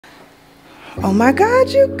Oh my god,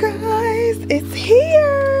 you guys, it's here.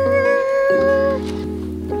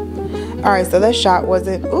 All right, so that shot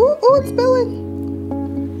wasn't, ooh, it's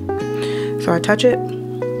spilling. So I touch it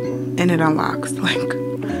and it unlocks. Like,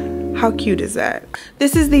 how cute is that?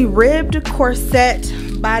 This is the ribbed corset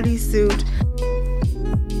bodysuit.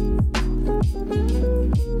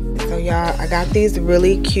 So y'all, I got these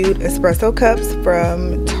really cute espresso cups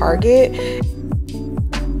from Target.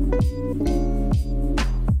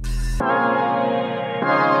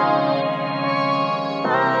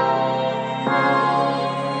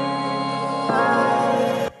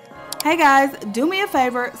 Hey guys, do me a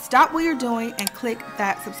favor, stop what you're doing and click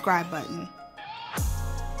that subscribe button.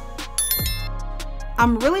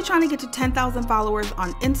 I'm really trying to get to 10,000 followers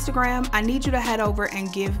on Instagram. I need you to head over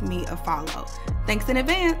and give me a follow. Thanks in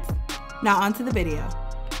advance. Now on to the video.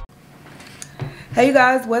 Hey you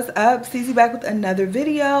guys, what's up? Cece back with another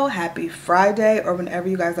video. Happy Friday, or whenever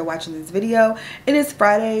you guys are watching this video. It is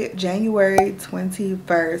Friday, January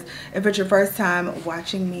 21st. If it's your first time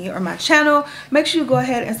watching me or my channel, make sure you go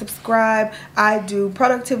ahead and subscribe. I do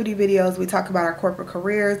productivity videos. We talk about our corporate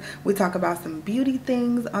careers. We talk about some beauty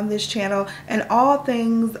things on this channel and all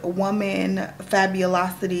things woman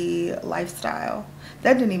fabulosity lifestyle.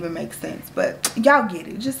 That didn't even make sense, but y'all get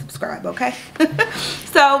it. Just subscribe, okay?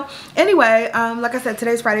 So anyway, like I said,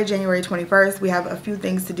 today's Friday, January 21st. We have a few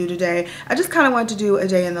things to do today. I just kind of want to do a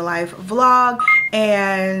day in the life vlog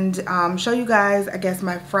and show you guys, I guess,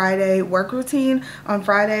 my Friday work routine. On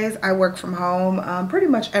Fridays, I work from home pretty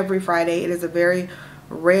much every Friday. It is a very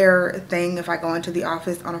rare thing if I go into the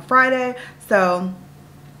office on a Friday. So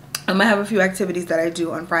I have a few activities that I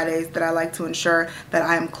do on Fridays that I like to ensure that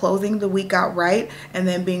I am closing the week out right and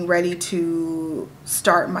then being ready to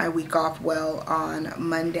start my week off well on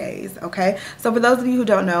Mondays, okay? So for those of you who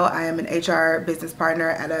don't know, I am an HR business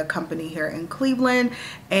partner at a company here in Cleveland,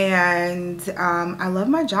 and I love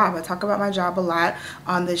my job. I talk about my job a lot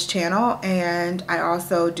on this channel, and I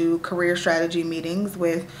also do career strategy meetings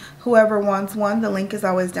with whoever wants one. The link is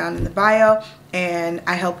always down in the bio, and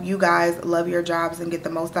I help you guys love your jobs and get the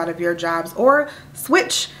most out of your jobs, or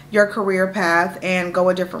switch your career path and go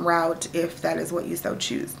a different route if that is what you so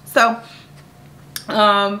choose. So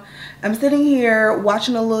I'm sitting here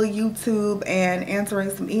watching a little YouTube and answering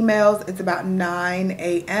some emails. It's about 9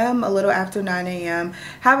 a.m., a little after 9 a.m.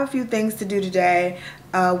 Have a few things to do today.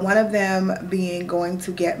 One of them being going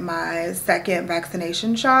to get my second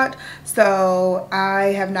vaccination shot. So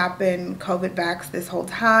I have not been COVID vaxxed this whole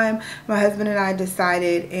time. My husband and I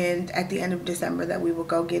decided at the end of December that we will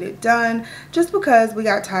go get it done, just because we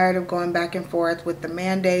got tired of going back and forth with the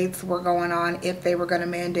mandates were going on, if they were going to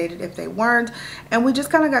mandate it, if they weren't, and we just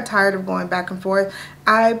kind of got tired of going back and forth.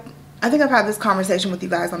 I think I've had this conversation with you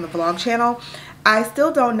guys on the vlog channel. I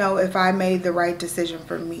still don't know if I made the right decision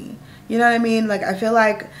for me. You know what I mean? Like, I feel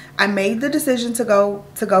like I made the decision to go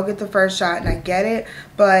get the first shot, and I get it,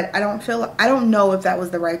 but I don't know if that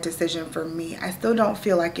was the right decision for me. I still don't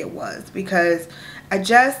feel like it was, because I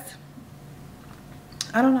don't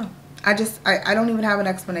know. I don't even have an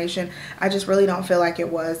explanation. I just really don't feel like it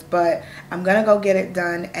was, but I'm gonna go get it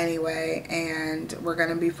done anyway, and we're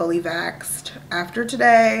gonna be fully vaxxed after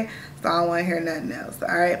today, so I don't want to hear nothing else.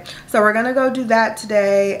 All right, so we're gonna go do that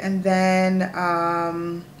today, and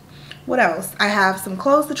then what else? I have some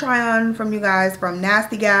clothes to try on from you guys from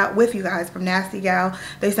NastyGal, with you guys from NastyGal.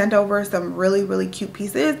 They sent over some really, really cute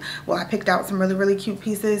pieces. Well, I picked out some really, really cute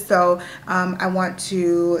pieces, so I want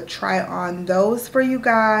to try on those for you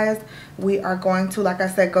guys. We are going to, like I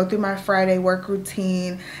said, go through my Friday work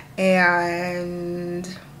routine,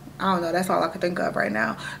 and I don't know, that's all I can think of right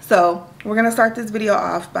now. So we're gonna start this video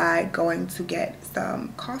off by going to get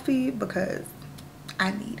some coffee because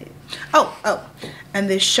I need it. Oh, and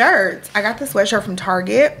this shirt, I got this sweatshirt from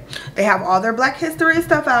Target. They have all their Black History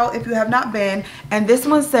stuff out if you have not been, and this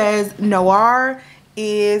one says Noir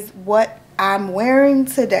is what I'm wearing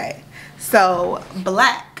today. So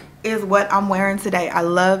black is what I'm wearing today. I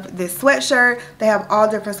love this sweatshirt. They have all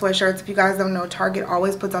different sweatshirts. If you guys don't know, Target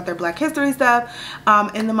always puts out their Black History stuff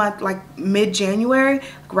in the month, like mid-January,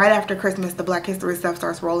 right after Christmas. The Black History stuff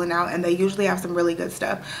starts rolling out, and they usually have some really good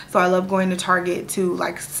stuff. So I love going to Target to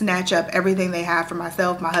like snatch up everything they have for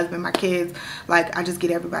myself, my husband, my kids. Like, I just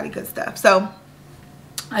get everybody good stuff. So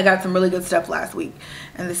I got some really good stuff last week,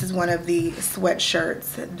 and this is one of the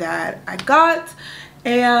sweatshirts that I got.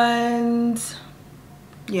 And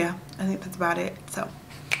yeah, I think that's about it. So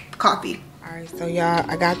coffee. All Alright, so y'all,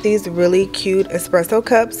 I got these really cute espresso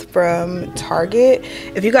cups from Target.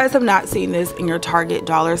 If you guys have not seen this in your Target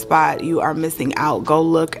dollar spot, you are missing out. Go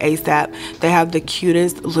look ASAP. They have the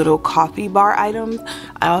cutest little coffee bar items.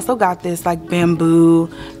 I also got this like bamboo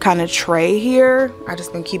kind of tray here. I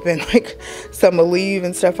just been keeping like some leaf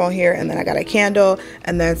and stuff on here, and then I got a candle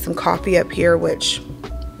and then some coffee up here, which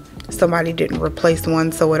somebody didn't replace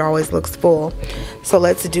one, so it always looks full. So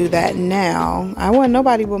let's do that now. I want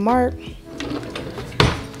nobody but Mark.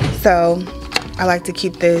 So I like to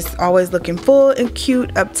keep this always looking full and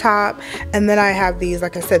cute up top. And then I have these,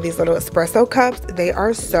 like I said, these little espresso cups. They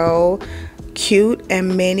are so cute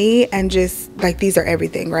and mini, and just like, these are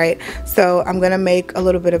everything, right? So I'm gonna make a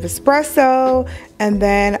little bit of espresso, and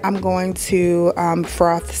then I'm going to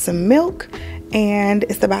froth some milk, and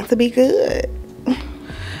it's about to be good.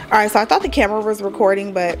 All right, so I thought the camera was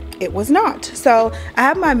recording, but it was not. So I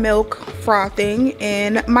have my milk frothing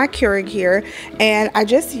in my Keurig here, and I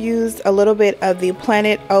just used a little bit of the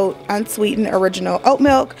Planet Oat unsweetened original oat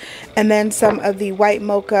milk, and then some of the white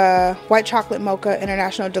chocolate mocha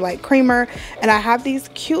International Delight creamer. And I have these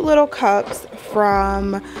cute little cups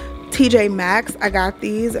from TJ Maxx. I got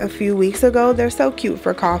these a few weeks ago. They're so cute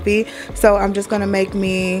for coffee. So I'm just gonna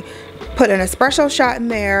put an espresso shot in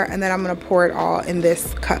there, and then I'm gonna pour it all in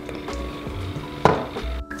this cup.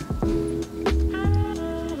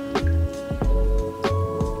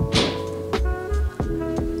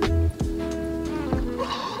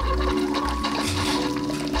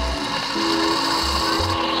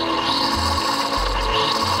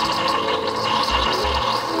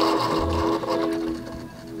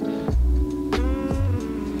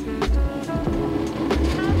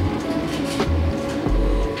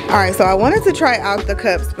 Alright, so I wanted to try out the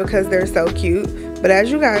cups because they're so cute, but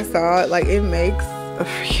as you guys saw, like, it makes a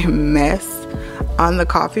freaking mess on the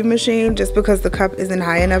coffee machine just because the cup isn't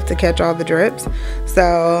high enough to catch all the drips.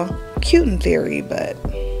 So cute in theory, but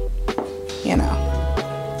you know.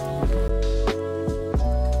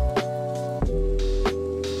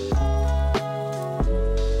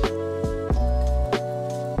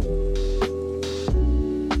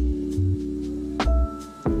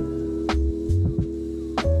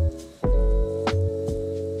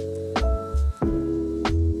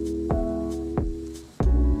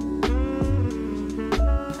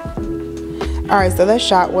 All right, so that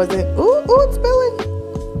shot wasn't, ooh, it's spilling.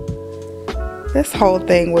 This whole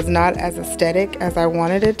thing was not as aesthetic as I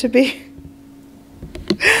wanted it to be.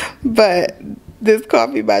 But this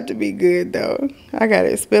coffee about to be good though. I got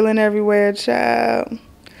it spilling everywhere, child.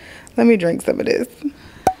 Let me drink some of this.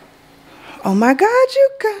 Oh my God, you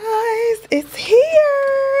guys, it's here.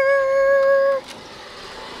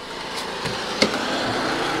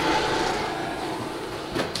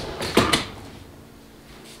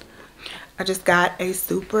 I just got a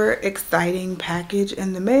super exciting package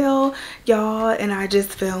in the mail, y'all, and I just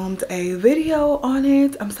filmed a video on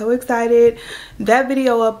it. I'm so excited. That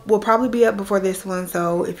video will probably be up before this one,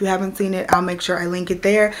 so if you haven't seen it, I'll make sure I link it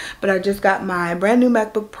there. But I just got my brand new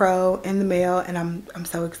MacBook Pro in the mail, and I'm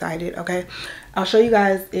so excited. Okay, I'll show you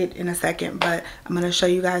guys it in a second, but I'm gonna show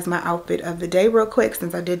you guys my outfit of the day real quick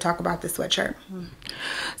since I did talk about this sweatshirt.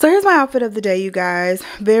 So here's my outfit of the day, you guys.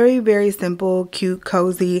 Very, very simple, cute,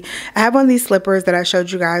 cozy. I have on these slippers that I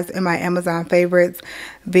showed you guys in my Amazon favorites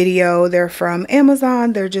video. They're from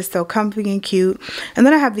Amazon. They're just so comfy and cute. And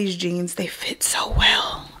then I have these jeans. They fit so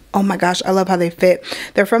well. Oh my gosh, I love how they fit.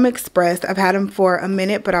 They're from Express. I've had them for a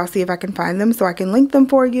minute, but I'll see if I can find them so I can link them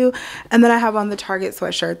for you. And then I have on the Target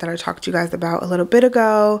sweatshirt that I talked to you guys about a little bit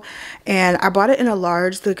ago. And I bought it in a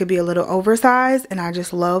large so it could be a little oversized. And I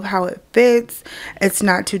just love how it fits. It's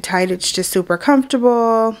not too tight. It's just super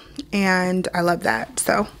comfortable. And I love that.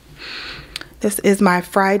 So this is my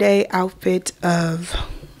Friday outfit of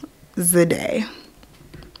the day.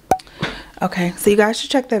 Okay, so you guys should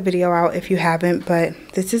check that video out if you haven't, but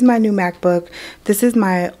this is my new MacBook. This is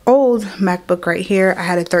my old MacBook right here. I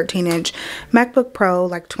had a 13-inch MacBook Pro,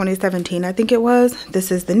 like 2017, I think it was. This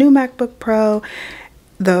is the new MacBook Pro,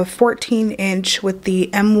 the 14-inch with the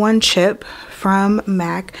M1 chip from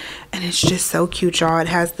Mac, and it's just so cute, y'all. It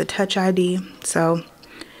has the Touch ID, so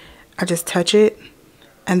I just touch it,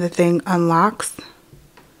 and the thing unlocks.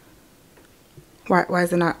 Why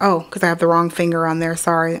is it not? Oh, because I have the wrong finger on there.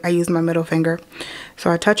 Sorry, I used my middle finger.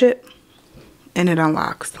 So I touch it and it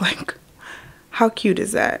unlocks. Like, how cute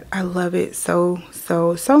is that? I love it so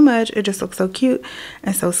much. It just looks so cute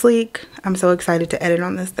and so sleek. I'm so excited to edit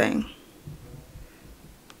on this thing.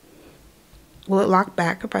 Will it lock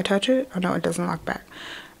back if I touch it? Oh no, it doesn't lock back.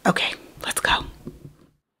 Okay, let's go.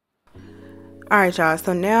 All right, y'all,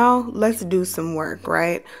 so now let's do some work,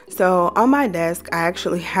 right? So on my desk, I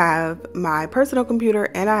actually have my personal computer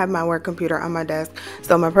and I have my work computer on my desk.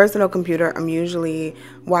 So my personal computer, I'm usually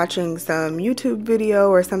watching some YouTube video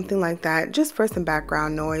or something like that, just for some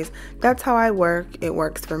background noise. That's how I work. It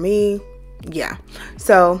works for me. Yeah,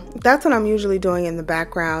 so that's what I'm usually doing in the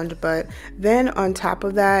background. But then on top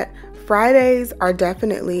of that, Fridays are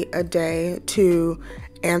definitely a day to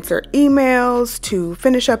answer emails, to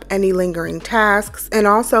finish up any lingering tasks, and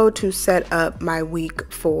also to set up my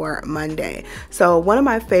week for Monday. So one of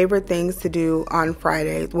my favorite things to do on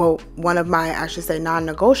Fridays, well, one of my, I should say,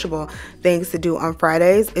 non-negotiable things to do on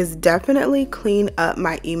Fridays is definitely clean up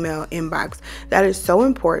my email inbox. That is so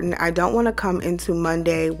important. I don't want to come into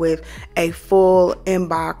Monday with a full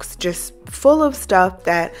inbox just full of stuff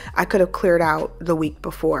that I could have cleared out the week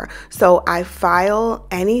before. So I file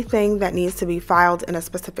anything that needs to be filed in a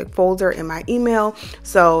specific folder in my email.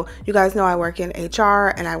 So you guys know I work in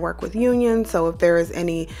HR and I work with unions. So if there is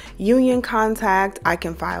any union contact, I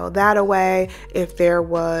can file that away. If there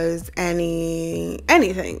was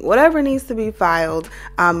anything, whatever needs to be filed,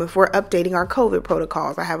 if we're updating our COVID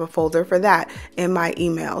protocols, I have a folder for that in my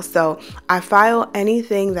email. So I file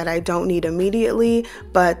anything that I don't need immediately,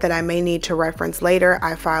 but that I may need to reference later.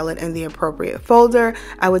 I file it in the appropriate folder.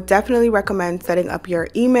 I would definitely recommend setting up your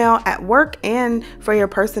email at work and for your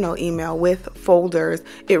personal email with folders.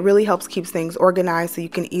 It really helps keep things organized so you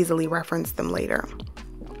can easily reference them later.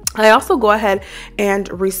 I also go ahead and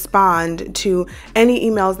respond to any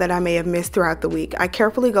emails that I may have missed throughout the week. I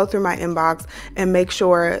carefully go through my inbox and make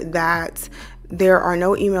sure that there are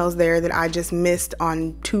no emails there that I just missed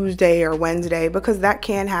on Tuesday or Wednesday, because that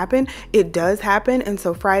can happen. It does happen. And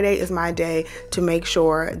so Friday is my day to make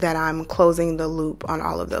sure that I'm closing the loop on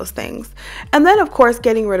all of those things. And then, of course,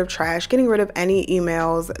 getting rid of trash, getting rid of any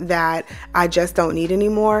emails that I just don't need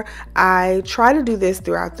anymore. I try to do this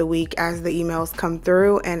throughout the week as the emails come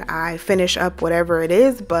through and I finish up whatever it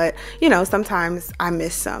is. But, you know, sometimes I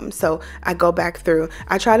miss some. So I go back through.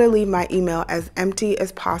 I try to leave my email as empty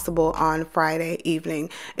as possible on Friday evening.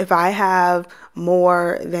 If I have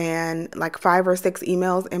more than like 5 or 6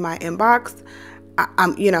 emails in my inbox,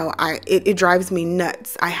 it drives me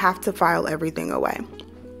nuts. I have to file everything away.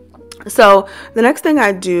 So the next thing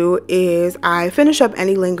I do is I finish up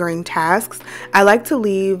any lingering tasks. I like to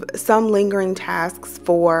leave some lingering tasks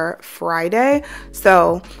for Friday.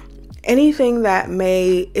 So anything that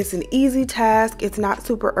it's an easy task, it's not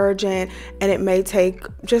super urgent, and it may take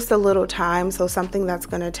just a little time. So something that's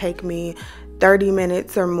going to take me 30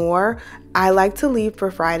 minutes or more, I like to leave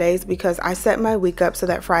for Fridays, because I set my week up so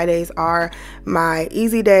that Fridays are my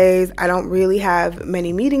easy days. I don't really have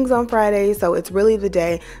many meetings on Fridays, so it's really the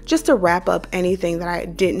day just to wrap up anything that I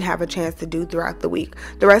didn't have a chance to do throughout the week.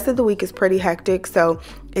 The rest of the week is pretty hectic, so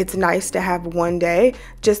it's nice to have one day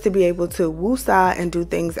just to be able to woo-saw and do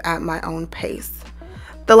things at my own pace.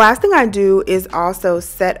 The last thing I do is also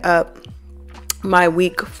set up my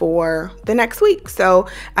week for the next week. So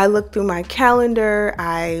I look through my calendar,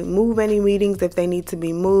 I move any meetings if they need to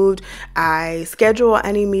be moved, I schedule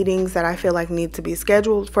any meetings that I feel like need to be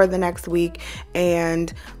scheduled for the next week,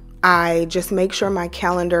 and I just make sure my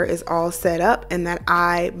calendar is all set up and that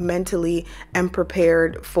I mentally am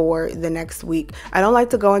prepared for the next week. I don't like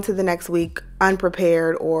to go into the next week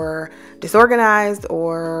unprepared or disorganized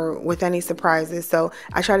or with any surprises. So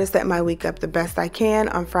I try to set my week up the best I can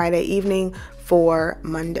on Friday evening for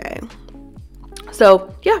Monday.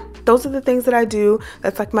 So yeah, those are the things that I do.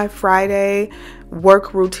 That's like my Friday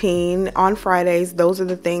work routine. On Fridays, those are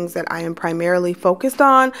the things that I am primarily focused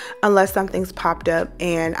on, unless something's popped up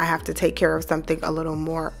and I have to take care of something a little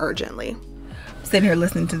more urgently. Sitting here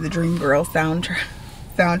listening to the Dreamgirls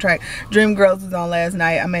soundtrack. Dreamgirls was on last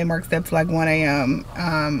night. I made Mark step to like 1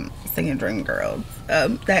 a.m. Singing Dreamgirls.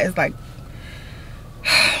 That is like,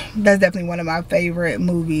 that's definitely one of my favorite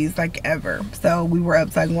movies like ever. So we were up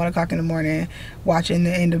to like 1 o'clock in the morning watching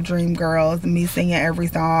the end of Dreamgirls, me singing every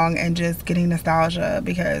song and just getting nostalgia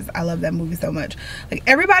because I love that movie so much. Like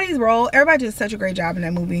everybody did such a great job in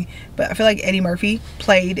that movie, but I feel like Eddie Murphy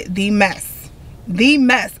played the mess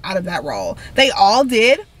out of that role. They all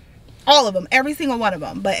did, all of them, every single one of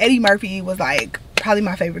them, but Eddie Murphy was like probably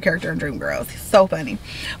my favorite character in Dreamgirls. He's so funny.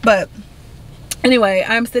 But anyway,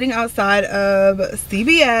 I'm sitting outside of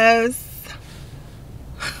CVS.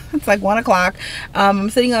 It's like 1 o'clock. I'm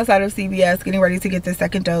sitting outside of CVS getting ready to get the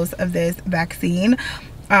second dose of this vaccine.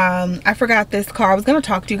 I forgot this car. I was going to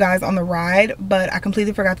talk to you guys on the ride, but I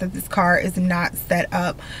completely forgot that this car is not set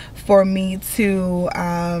up for me to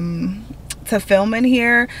to film in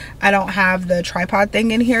here. I don't have the tripod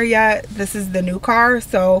thing in here yet. This is the new car,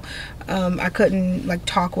 so I couldn't like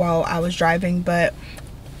talk while I was driving, but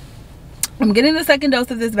I'm getting the second dose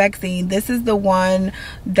of this vaccine. This is the one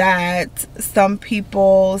that some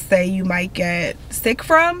people say you might get sick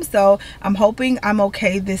from. So I'm hoping I'm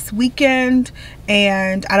okay this weekend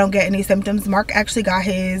and I don't get any symptoms. Mark actually got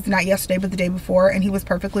his, not yesterday, but the day before, and he was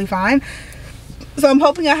perfectly fine. So I'm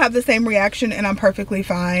hoping I have the same reaction and I'm perfectly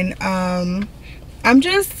fine. I'm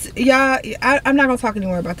just, yeah, I'm not gonna talk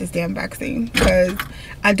anymore about this damn vaccine because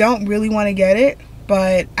I don't really want to get it.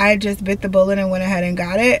 But I just bit the bullet and went ahead and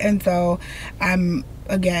got it. And so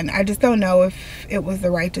again, I just don't know if it was the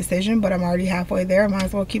right decision, but I'm already halfway there. I might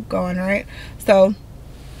as well keep going, right? So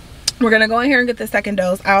we're going to go in here and get the second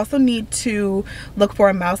dose. I also need to look for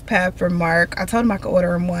a mouse pad for Mark. I told him I could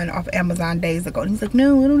order him one off Amazon days ago. And he's like,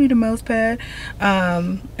 no, I don't need a mouse pad.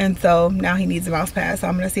 And so now he needs a mouse pad. So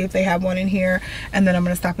I'm going to see if they have one in here. And then I'm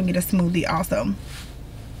going to stop and get a smoothie also.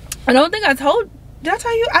 I don't think did I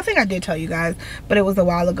tell you? I think I did tell you guys, but it was a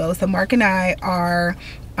while ago. So Mark and I are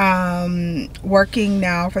working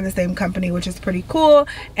now for the same company, which is pretty cool.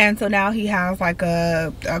 And so now he has like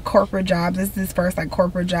a corporate job. This is his first like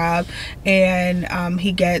corporate job, and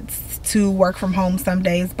he gets to work from home some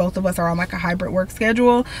days. Both of us are on like a hybrid work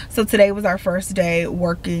schedule. So today was our first day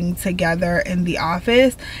working together in the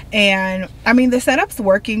office, and I mean the setup's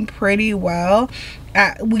working pretty well.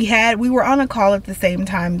 We were on a call at the same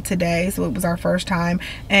time today, so it was our first time,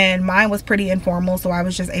 and mine was pretty informal, so I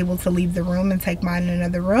was just able to leave the room and take mine in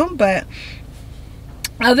another room. But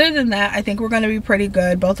other than that, I think we're going to be pretty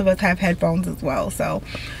good. Both of us have headphones as well, so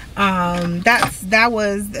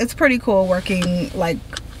it's pretty cool working like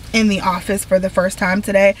in the office for the first time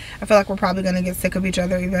today. I feel like we're probably going to get sick of each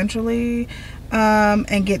other eventually,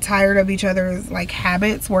 and get tired of each other's like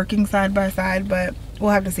habits working side by side, but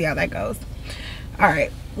we'll have to see how that goes. All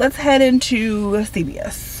right, let's head into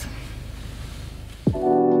CVS.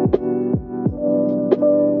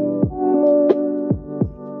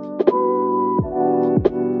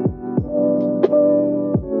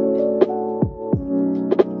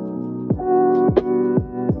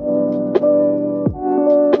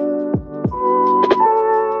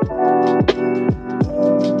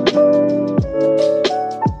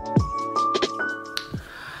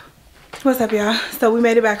 What's up, y'all? So we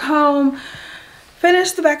made it back home.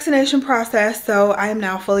 Finished the vaccination process, so I am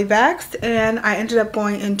now fully vaxxed, and I ended up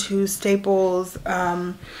going into Staples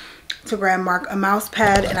to grab Mark a mouse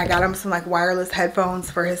pad, and I got him some like wireless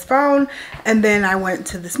headphones for his phone, and then I went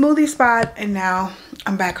to the smoothie spot, and now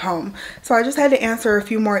I'm back home. So I just had to answer a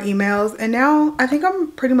few more emails, and now I think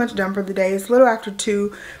I'm pretty much done for the day. It's a little after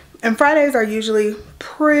 2, and Fridays are usually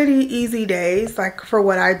pretty easy days, like for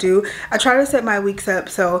what I do. I try to set my weeks up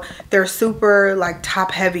so they're super like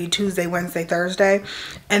top heavy Tuesday, Wednesday, Thursday,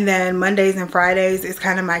 and then Mondays and Fridays is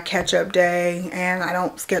kind of my catch up day, and I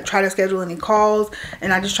don't try to schedule any calls,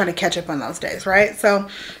 and I just try to catch up on those days, right? So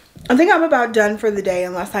I think I'm about done for the day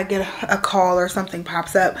unless I get a call or something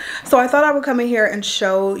pops up. So I thought I would come in here and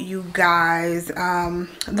show you guys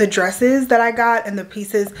the dresses that I got and the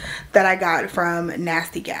pieces that I got from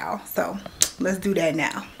NastyGal. So let's do that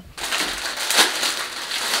now.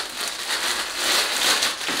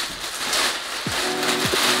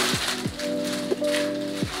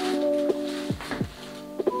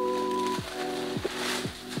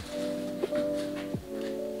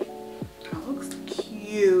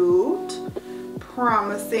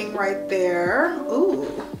 Promising right there. Ooh,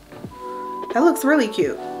 that looks really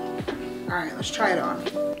cute. All right, let's try it on.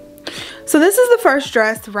 So this is the first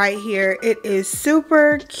dress right here. It is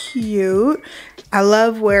super cute. I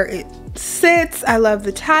love where it sits. I love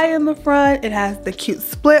the tie in the front. It has the cute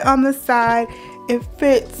split on the side. It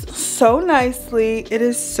fits so nicely. It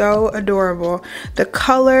is so adorable. The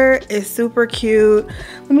color is super cute.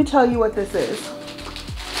 Let me tell you what this is.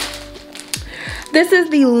 This is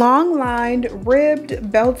the long lined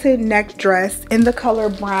ribbed belted neck dress in the color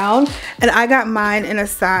brown, and I got mine in a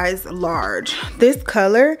size large. This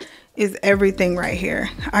color is everything right here.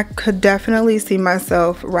 I could definitely see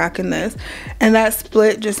myself rocking this, and that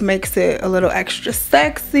split just makes it a little extra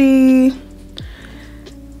sexy.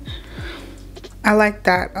 I like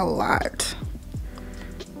that a lot.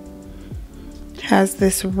 Has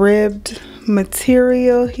this ribbed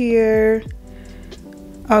material here.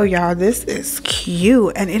 Oh y'all, this is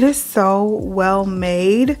cute, and it is so well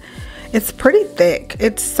made. It's pretty thick.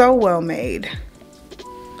 It's so well made.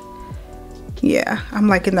 Yeah, I'm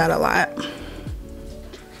liking that a lot.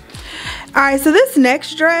 Alright, so this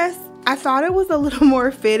next dress, I thought it was a little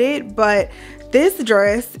more fitted, but this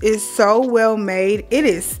dress is so well made. It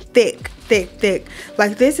is thick, thick.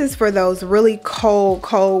 Like this is for those really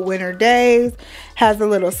cold winter days. Has a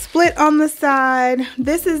little split on the side.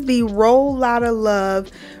 This is the Roll Lotta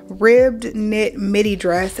Love ribbed knit midi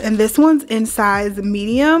dress, and this one's in size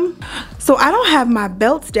medium. So I don't have my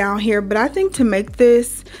belts down here, but I think to make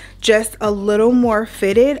this just a little more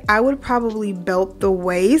fitted, I would probably belt the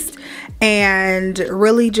waist and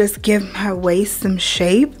really just give my waist some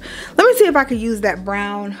shape. Let me see if I could use that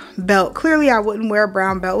brown belt. Clearly I wouldn't wear a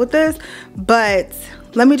brown belt with this, but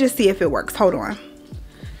let me just see if it works. Hold on.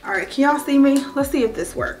 All right, can y'all see me? Let's see if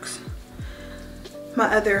this works. My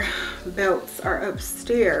other belts are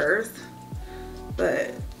upstairs,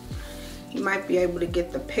 but you might be able to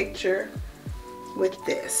get the picture with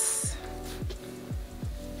this.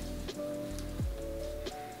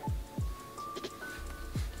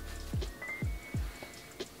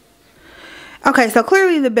 Okay, so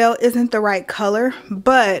clearly the belt isn't the right color,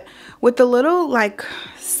 but with the little like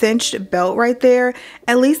cinched belt right there,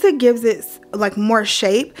 at least it gives it like more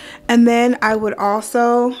shape. And then I would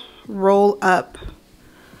also roll up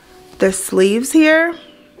the sleeves here,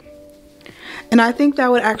 and I think that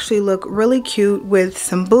would actually look really cute with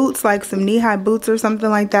some boots, like some knee-high boots or something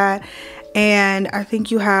like that. And I think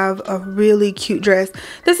you have a really cute dress.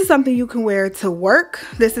 This is something you can wear to work.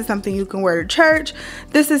 This is something you can wear to church.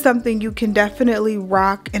 This is something you can definitely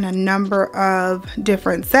rock in a number of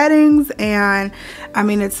different settings. And I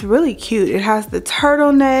mean, it's really cute. It has the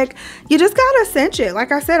turtleneck. You just gotta cinch it.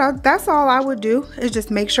 Like I said, that's all I would do, is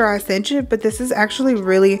just make sure I cinch it. But this is actually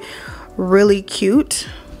really cute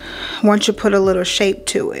once you put a little shape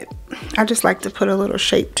to it. I just like to put a little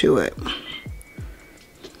shape to it.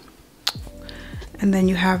 And then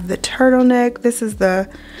you have the turtleneck. This is the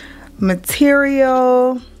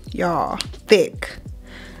material, y'all, thick.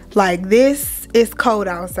 Like this is cold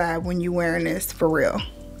outside when you're wearing this, for real,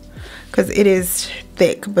 because it is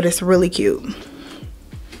thick, but it's really cute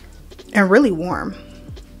and really warm.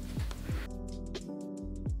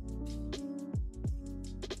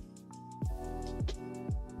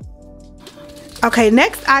 Okay,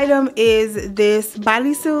 next item is this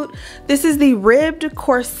bodysuit. This is the ribbed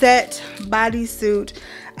corset bodysuit.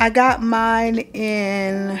 I got mine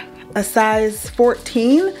in a size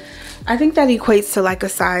 14. I think that equates to like a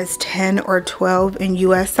size 10 or 12 in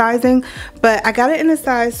US sizing, but I got it in a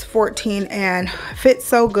size 14 and fits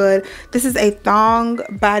so good. This is a thong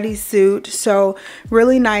bodysuit, so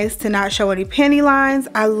really nice to not show any panty lines.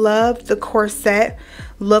 I love the corset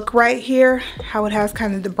look right here, how it has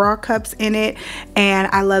kind of the bra cups in it, and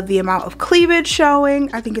I love the amount of cleavage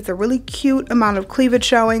showing. I think it's a really cute amount of cleavage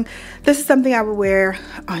showing. This is something I would wear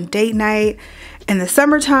on date night in the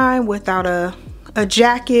summertime without a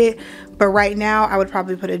jacket, but right now I would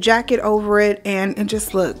probably put a jacket over it, and it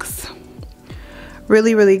just looks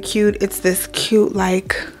really cute. It's this cute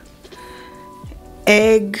like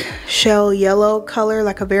eggshell yellow color,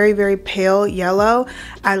 like a very pale yellow.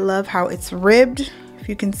 I love how it's ribbed. If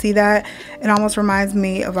you can see that, it almost reminds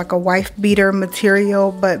me of like a wife beater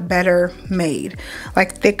material, but better made,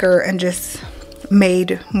 like thicker and just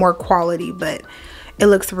made more quality, but it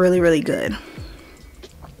looks really good.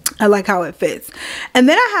 I like how it fits. And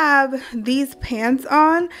then I have these pants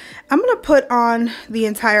on. I'm gonna put on the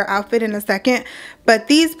entire outfit in a second, but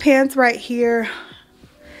these pants right here,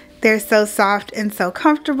 they're so soft and so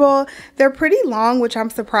comfortable. They're pretty long, which I'm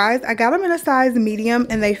surprised. I got them in a size medium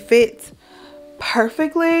and they fit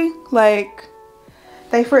perfectly. Like,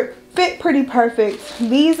 they fit pretty perfect.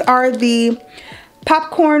 These are the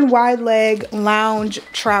popcorn wide leg lounge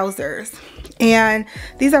trousers, and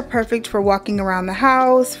these are perfect for walking around the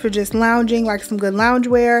house, for just lounging, like some good lounge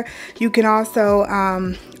wear. You can also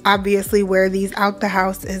obviously wear these out the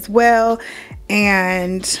house as well,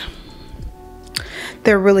 and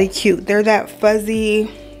they're really cute. They're that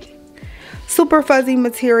fuzzy, super fuzzy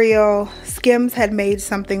material. Skims had made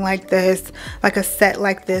something like this, like a set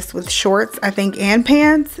like this with shorts, I think, and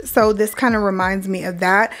pants. So this kind of reminds me of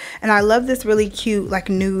that. And I love this really cute like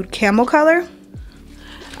nude camel color.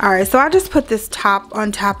 Alright, so I just put this top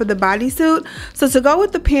on top of the bodysuit. So to go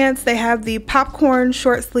with the pants, they have the popcorn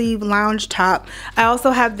short sleeve lounge top. I also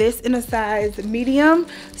have this in a size medium.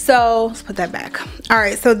 So let's put that back.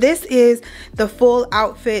 Alright, so this is the full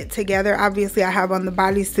outfit together. Obviously I have on the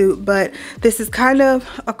bodysuit, but this is kind of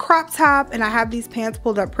a crop top, and I have these pants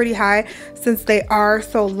pulled up pretty high since they are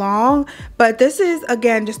so long. But this is,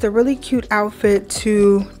 again, just a really cute outfit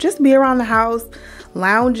to just be around the house,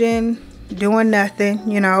 lounging, doing nothing,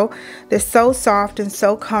 you know. They're so soft and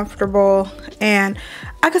so comfortable, and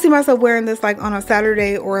I could see myself wearing this like on a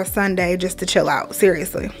Saturday or a Sunday just to chill out,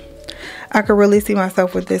 seriously. I could really see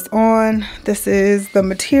myself with this on. This is the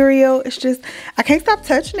material. It's just, I can't stop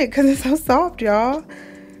touching it because it's so soft, y'all.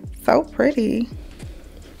 So pretty.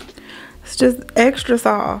 It's just extra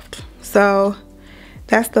soft. So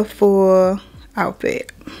that's the full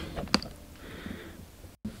outfit.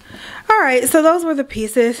 Alright, so those were the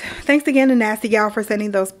pieces. Thanks again to NastyGal for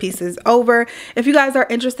sending those pieces over. If you guys are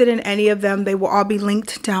interested in any of them, they will all be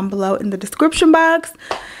linked down below in the description box.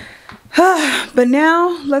 But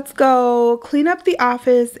now let's go clean up the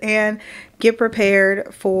office and get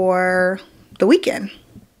prepared for the weekend.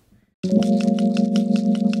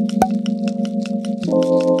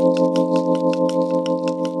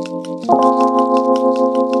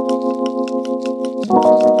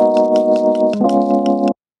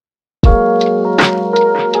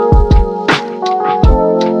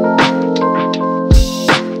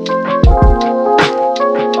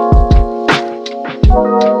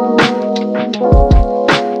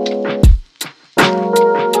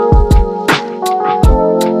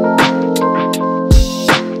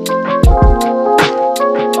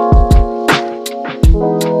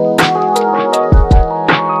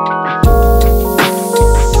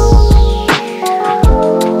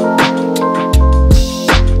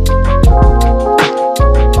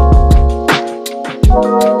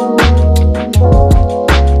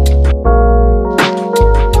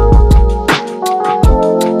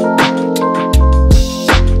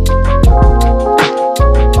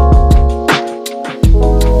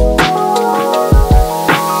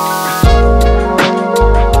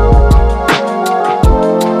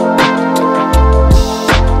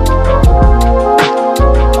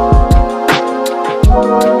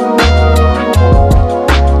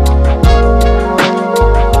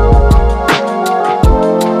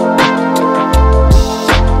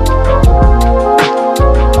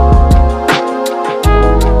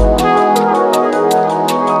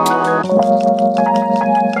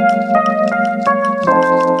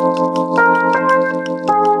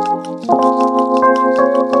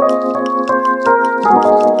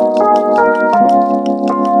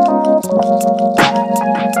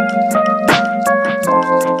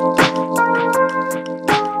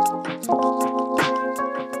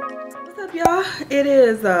 It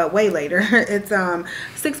is way later. It's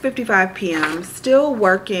 6:55 p.m. Still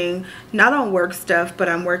working, not on work stuff, but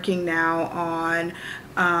I'm working now on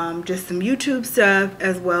just some YouTube stuff,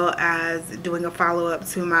 as well as doing a follow-up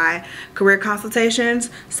to my career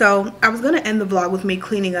consultations. So I was going to end the vlog with me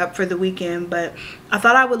cleaning up for the weekend, but I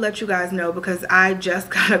thought I would let you guys know because I just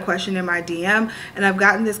got a question in my DM, and I've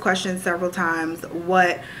gotten this question several times,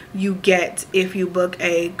 what you get if you book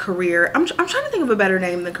a career, I'm trying to think of a better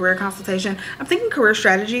name than career consultation. I'm thinking career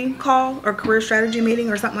strategy call or career strategy meeting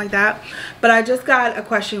or something like that. But I just got a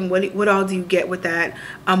question, what all do you get with that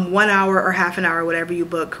 1 hour or half an hour, whatever you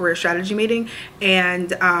book, career strategy meeting?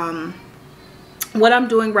 And what I'm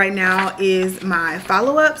doing right now is my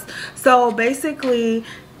follow-ups. So basically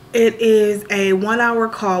it is a 1 hour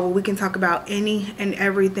call where we can talk about any and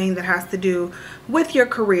everything that has to do with your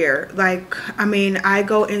career. Like, I mean, I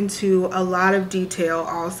go into a lot of detail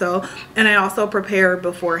also, and I also prepare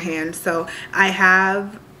beforehand. So I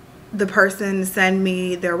have the person send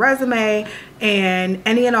me their resume and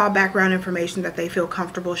any and all background information that they feel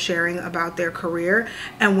comfortable sharing about their career.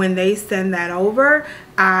 And when they send that over,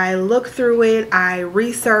 I look through it, I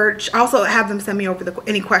research, also have them send me over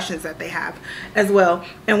any questions that they have as well.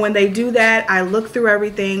 And when they do that, I look through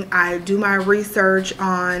everything, I do my research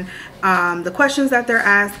on the questions that they're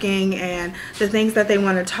asking and the things that they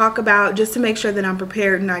want to talk about, just to make sure that I'm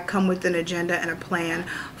prepared and I come with an agenda and a plan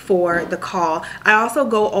for the call. I also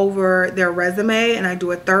go over their resume and I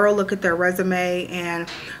do a thorough look at their resume and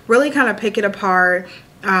really kind of pick it apart,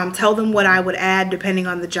 tell them what I would add depending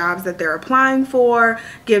on the jobs that they're applying for,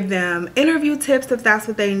 give them interview tips if that's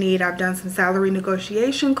what they need. I've done some salary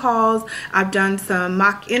negotiation calls, I've done some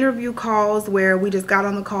mock interview calls where we just got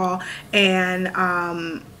on the call and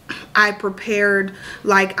I prepared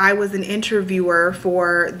like I was an interviewer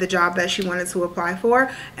for the job that she wanted to apply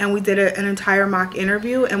for, and we did an entire mock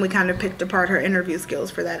interview and we kind of picked apart her interview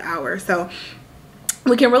skills for that hour. So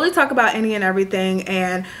we can really talk about any and everything,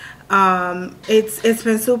 and it's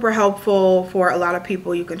been super helpful for a lot of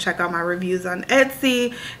people. You can check out my reviews on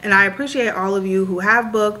Etsy, and I appreciate all of you who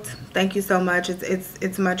have booked. Thank you so much.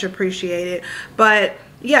 It's much appreciated. But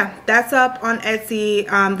yeah, that's up on Etsy.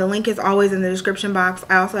 The link is always in the description box.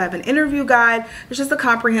 I also have an interview guide. It's just a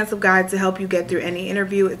comprehensive guide to help you get through any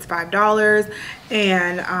interview. It's $5.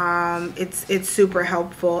 and it's super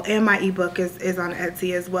helpful. And my ebook is on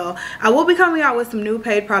Etsy as well. I will be coming out with some new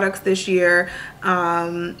paid products this year.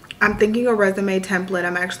 I'm thinking a resume template.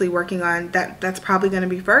 I'm actually working on that. That's probably going to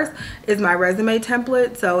be first, is my resume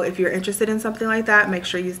template. So if you're interested in something like that, make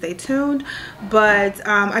sure you stay tuned. But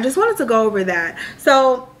I just wanted to go over that.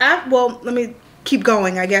 So well, let me keep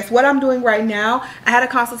going. I guess what I'm doing right now, I had a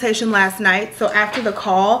consultation last night. So after the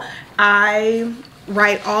call, I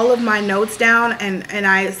write all of my notes down,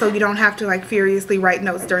 and so you don't have to like furiously write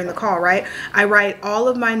notes during the call, right? I write all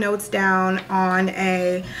of my notes down on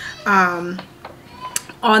a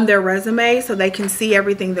on their resume so they can see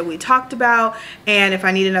everything that we talked about. And if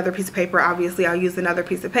I need another piece of paper, obviously I'll use another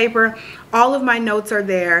piece of paper. All of my notes are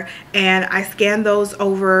there, and I scan those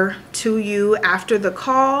over to you after the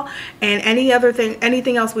call, and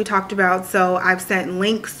anything else we talked about. So I've sent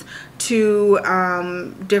links to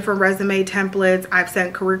different resume templates. I've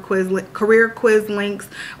sent career quiz links,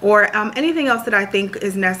 or anything else that I think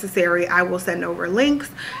is necessary. I will send over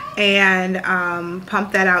links and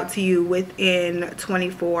pump that out to you within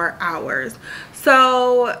 24 hours.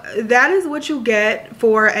 So that is what you get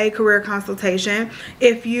for a career consultation.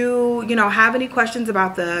 If you have any questions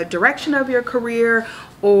about the direction of your career,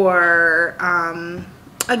 or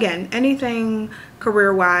again, anything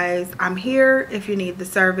career-wise, I'm here. If you need the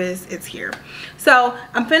service, it's here. So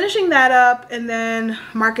I'm finishing that up, and then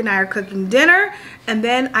Mark and I are cooking dinner, and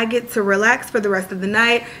then I get to relax for the rest of the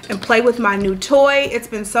night and play with my new toy. It's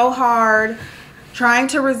been so hard trying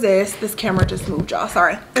to resist. This camera just moved, y'all,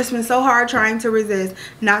 sorry. It's been so hard trying to resist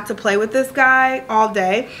not to play with this guy all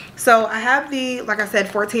day. So I have the, like I said,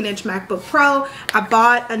 14-inch MacBook Pro. I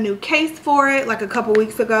bought a new case for it like a couple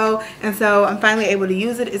weeks ago, and so I'm finally able to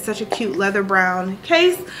use it. It's such a cute leather brown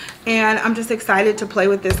case, and I'm just excited to play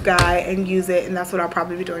with this guy and use it, and that's what I'll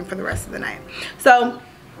probably be doing for the rest of the night. So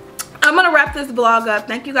I'm gonna wrap this vlog up.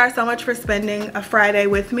 Thank you guys so much for spending a Friday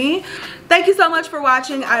with me. Thank you so much for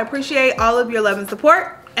watching. I appreciate all of your love and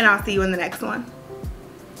support, and I'll see you in the next one.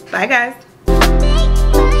 Bye guys.